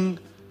doing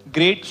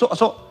great. So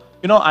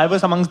I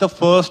was amongst the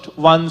first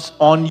ones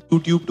on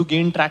YouTube to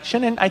gain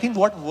traction. And I think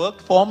what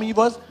worked for me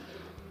was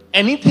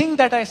anything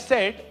that I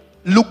said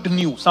looked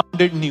new,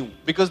 sounded new,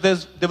 because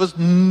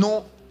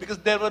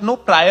there were no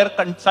prior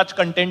such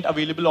content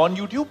available on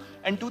YouTube.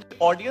 And to the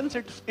audience,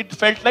 it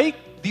felt like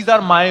these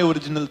are my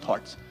original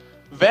thoughts.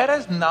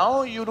 Whereas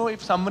now,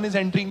 if someone is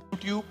entering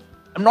YouTube,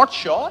 I'm not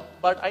sure,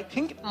 but I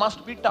think it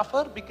must be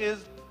tougher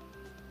because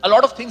a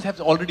lot of things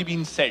have already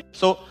been said.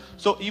 So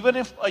even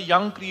if a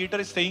young creator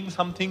is saying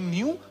something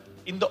new,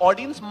 in the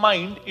audience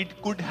mind,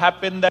 it could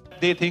happen that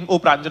they think, oh,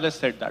 Pranjal has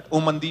said that, oh,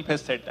 Mandeep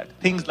has said that,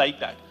 things like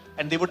that.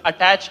 And they would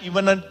attach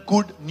even a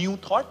good new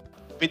thought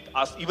with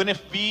us. Even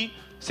if we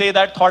say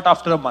that thought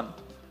after a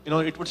month,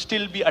 it would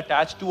still be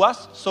attached to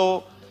us.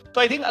 So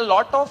I think a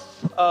lot of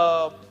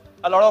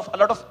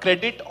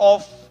credit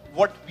of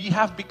what we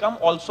have become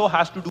also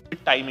has to do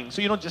with timing.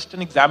 So, just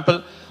an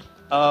example,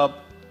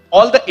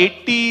 all the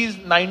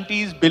 80s,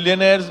 90s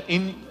billionaires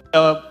in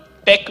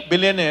tech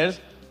billionaires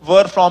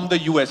were from the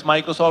US,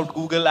 Microsoft,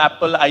 Google,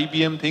 Apple,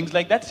 IBM, things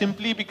like that,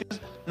 simply because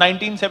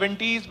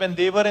 1970s, when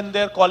they were in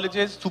their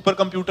colleges,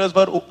 supercomputers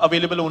were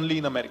available only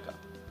in America.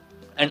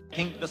 And I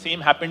think the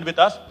same happened with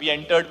us. We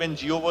entered when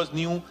Jio was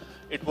new,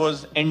 it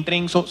was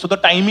entering. So the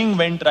timing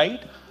went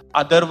right.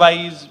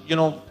 Otherwise,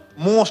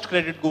 most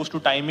credit goes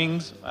to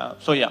timings.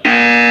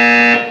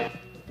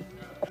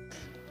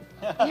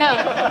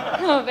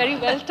 Yeah, very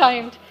well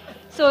timed.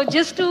 So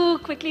just to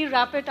quickly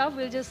wrap it up,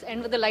 we'll just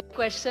end with a light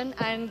question.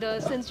 And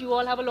since you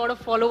all have a lot of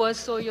followers,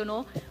 so you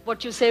know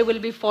what you say will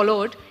be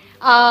followed.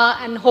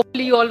 And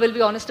hopefully you all will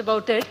be honest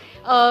about it.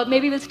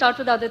 Maybe we'll start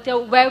with Aditya.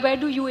 Where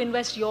do you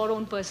invest your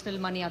own personal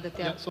money,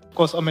 Aditya? Yeah, so of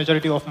course, a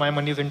majority of my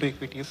money is into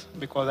equities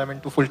because I'm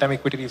into full-time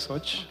equity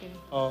research.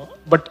 Okay.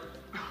 But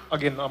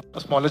again, a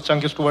smaller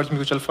chunk is towards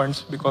mutual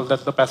funds because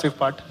that's the passive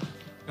part.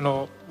 You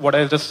know, what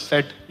I just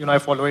said, you know, I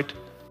follow it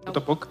to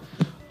the book.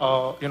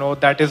 You know,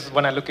 that is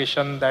one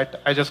allocation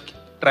that I just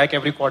track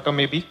every quarter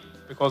maybe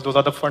because those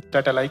are the funds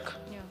that I like.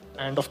 Yeah.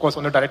 And of course,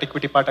 on the direct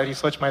equity part, I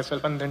research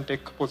myself and then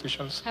take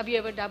positions. Have you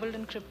ever dabbled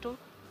in crypto?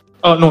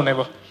 No,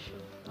 never.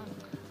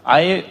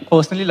 I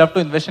personally love to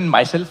invest in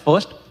myself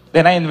first.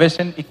 Then I invest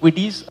in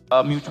equities,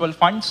 mutual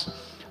funds,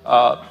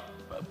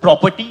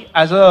 property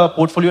as a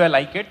portfolio, I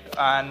like it,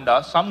 and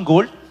some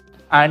gold,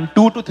 and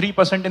 2 to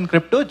 3% in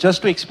crypto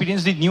just to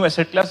experience the new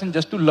asset class and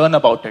just to learn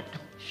about it.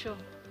 Sure.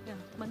 Yeah.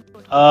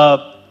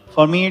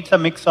 For me, it's a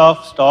mix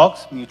of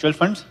stocks, mutual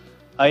funds.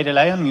 I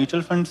rely on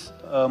mutual funds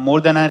more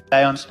than I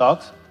rely on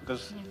stocks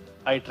because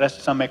I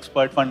trust some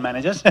expert fund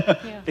managers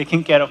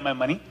taking care of my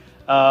money.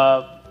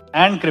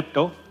 And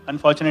crypto.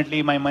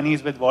 Unfortunately, my money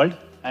is with Vault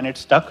and it's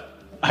stuck.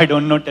 I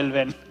don't know till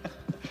when.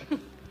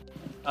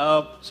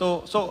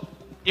 So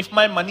if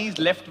my money is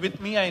left with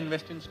me, I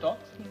invest in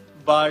stocks.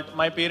 But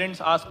my parents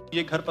ask,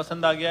 "Ye ghar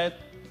pasand aa gaya hai,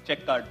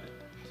 check card."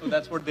 So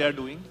that's what they are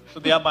doing. So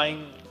they are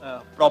buying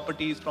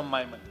properties from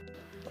my money.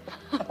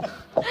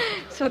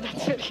 So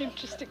that's very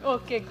interesting.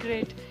 Okay,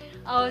 great.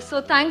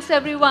 So thanks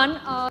everyone.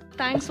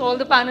 Thanks all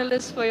the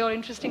panelists for your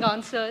interesting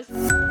answers.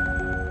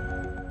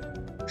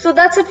 So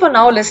that's it for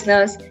now,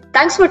 listeners.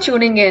 Thanks for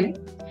tuning in.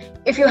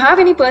 If you have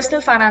any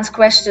personal finance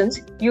questions,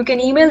 you can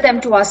email them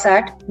to us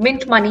at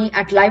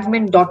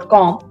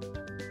mintmoney@livemint.com,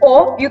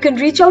 or you can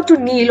reach out to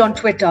Neil on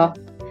Twitter.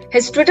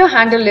 His Twitter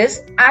handle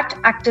is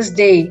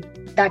 @ActusDei.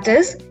 That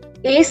is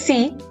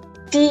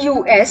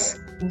ACTUSDEI.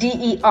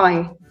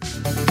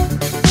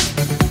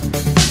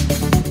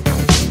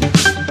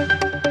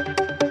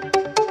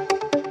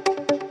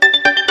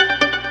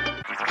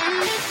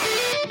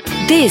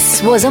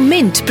 This was a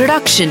Mint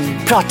production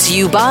brought to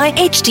you by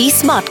HT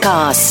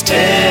Smartcast.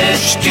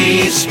 HT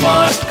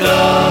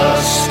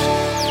Smartcast.